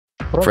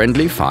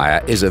Friendly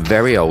fire is a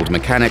very old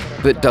mechanic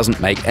that doesn't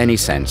make any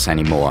sense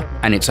anymore,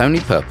 and its only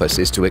purpose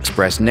is to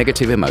express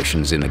negative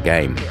emotions in the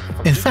game.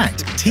 In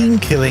fact, team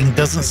killing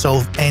doesn't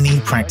solve any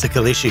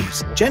practical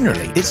issues.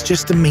 Generally, it's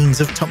just a means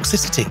of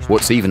toxicity.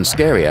 What's even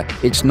scarier,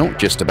 it's not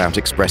just about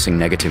expressing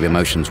negative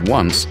emotions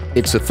once,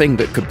 it's a thing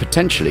that could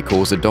potentially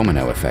cause a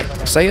domino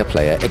effect. Say a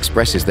player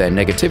expresses their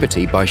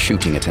negativity by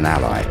shooting at an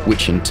ally,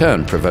 which in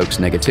turn provokes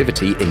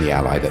negativity in the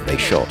ally that they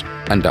shot.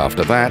 And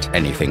after that,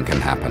 anything can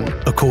happen.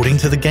 According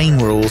to the game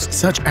rules,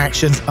 such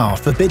actions are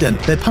forbidden.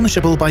 They're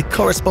punishable by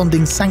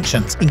corresponding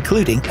sanctions,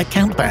 including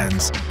account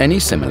bans. Any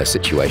similar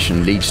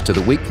situation leads to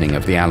the weakening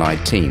of the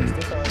allied team,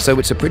 so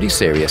it's a pretty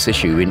serious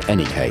issue in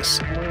any case.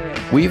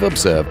 We've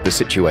observed the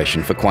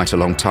situation for quite a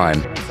long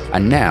time,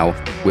 and now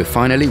we're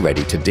finally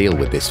ready to deal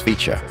with this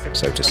feature,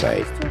 so to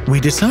say.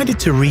 We decided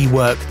to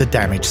rework the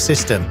damage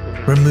system,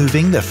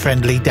 removing the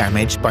friendly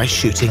damage by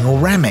shooting or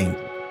ramming.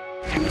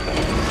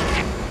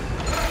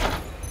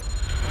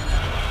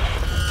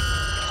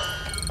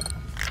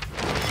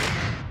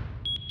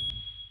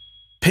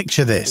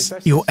 Picture this.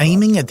 You're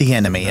aiming at the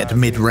enemy at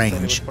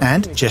mid-range,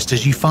 and just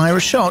as you fire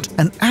a shot,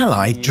 an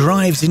ally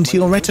drives into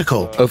your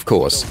reticle. Of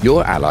course,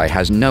 your ally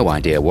has no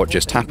idea what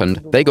just happened.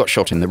 They got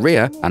shot in the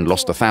rear and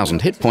lost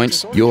 1,000 hit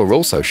points. You're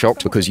also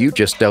shocked because you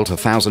just dealt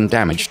 1,000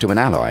 damage to an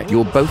ally.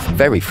 You're both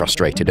very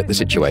frustrated at the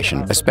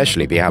situation,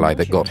 especially the ally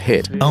that got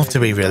hit. After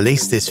we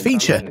release this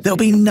feature, there'll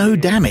be no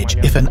damage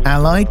if an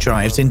ally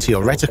drives into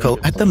your reticle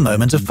at the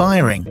moment of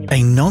firing.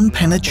 A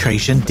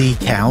non-penetration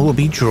decal will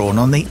be drawn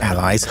on the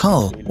ally's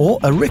hull, or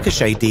a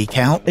ricochet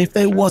decal if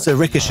there was a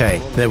ricochet.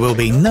 There will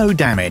be no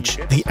damage.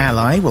 The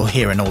ally will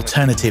hear an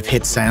alternative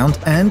hit sound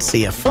and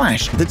see a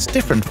flash that's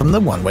different from the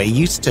one we're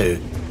used to.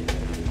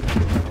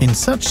 In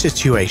such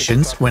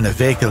situations, when a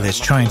vehicle is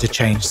trying to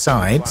change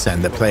sides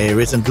and the player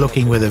isn't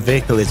looking where the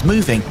vehicle is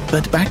moving,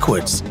 but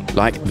backwards.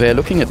 Like they're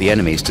looking at the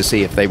enemies to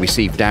see if they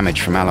receive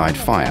damage from allied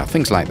fire,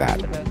 things like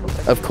that.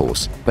 Of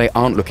course, they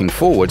aren't looking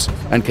forwards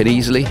and can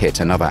easily hit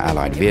another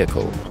allied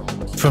vehicle.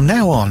 From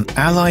now on,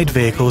 allied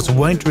vehicles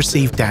won't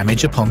receive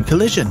damage upon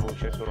collision.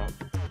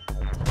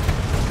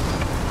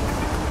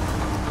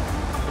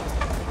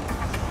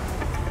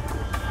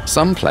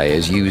 Some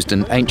players used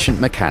an ancient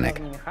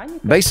mechanic.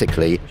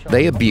 Basically,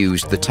 they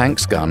abused the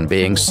tank's gun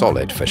being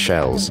solid for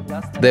shells.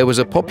 There was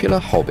a popular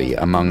hobby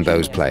among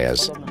those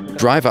players.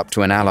 Drive up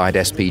to an allied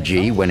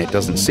SPG when it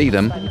doesn't see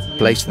them,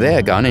 place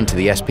their gun into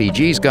the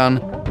SPG's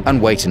gun,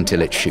 and wait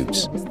until it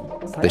shoots.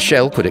 The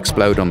shell could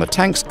explode on the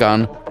tank's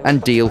gun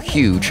and deal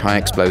huge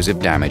high-explosive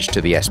damage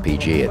to the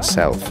SPG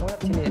itself.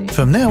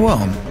 From now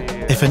on,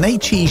 if an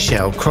HE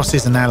shell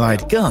crosses an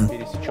allied gun,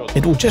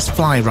 it will just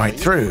fly right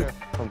through.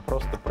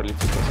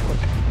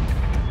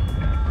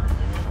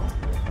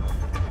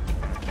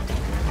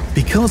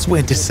 Because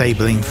we're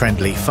disabling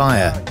friendly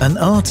fire, an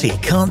arty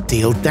can't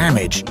deal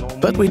damage,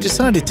 but we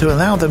decided to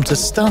allow them to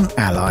stun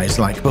allies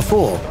like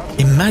before.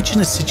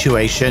 Imagine a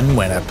situation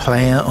when a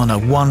player on a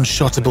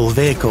one-shottable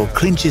vehicle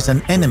clinches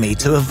an enemy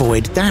to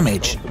avoid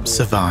damage,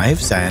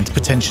 survives and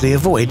potentially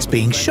avoids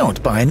being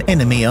shot by an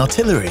enemy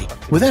artillery.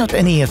 Without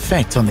any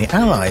effect on the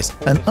allies,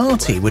 an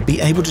arty would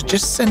be able to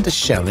just send a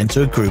shell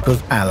into a group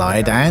of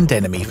allied and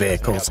enemy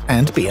vehicles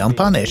and be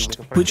unpunished,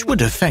 which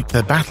would affect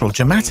the battle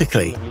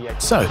dramatically.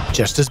 So,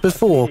 just as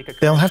before,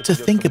 they'll have to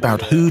think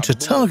about who to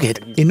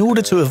target in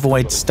order to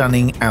avoid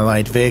stunning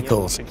allied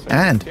vehicles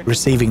and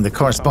receiving the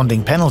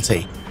corresponding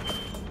penalty.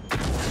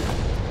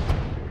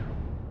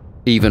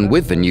 Even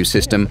with the new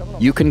system,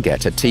 you can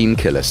get a team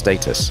killer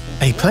status.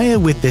 A player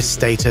with this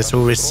status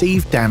will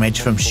receive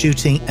damage from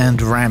shooting and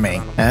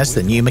ramming as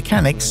the new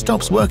mechanic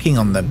stops working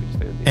on them.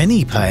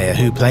 Any player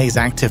who plays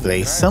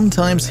actively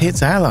sometimes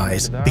hits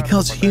allies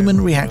because human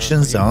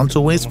reactions aren't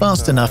always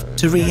fast enough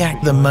to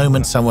react the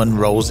moment someone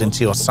rolls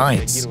into your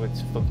sights.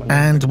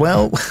 And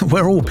well,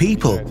 we're all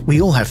people.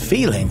 We all have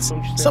feelings.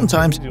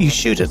 Sometimes you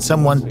shoot at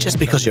someone just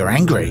because you're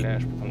angry.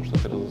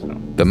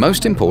 The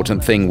most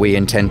important thing we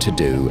intend to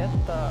do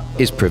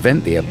is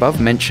prevent the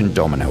above-mentioned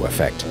domino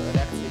effect,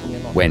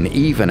 when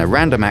even a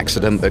random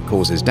accident that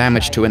causes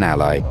damage to an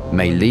ally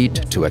may lead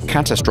to a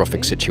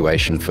catastrophic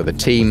situation for the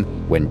team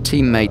when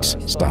teammates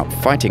start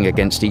fighting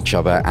against each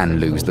other and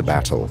lose the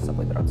battle.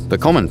 The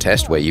common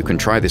test where you can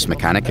try this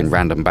mechanic in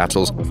random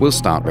battles will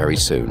start very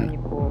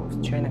soon.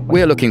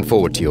 We're looking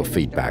forward to your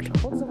feedback.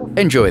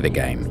 Enjoy the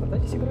game.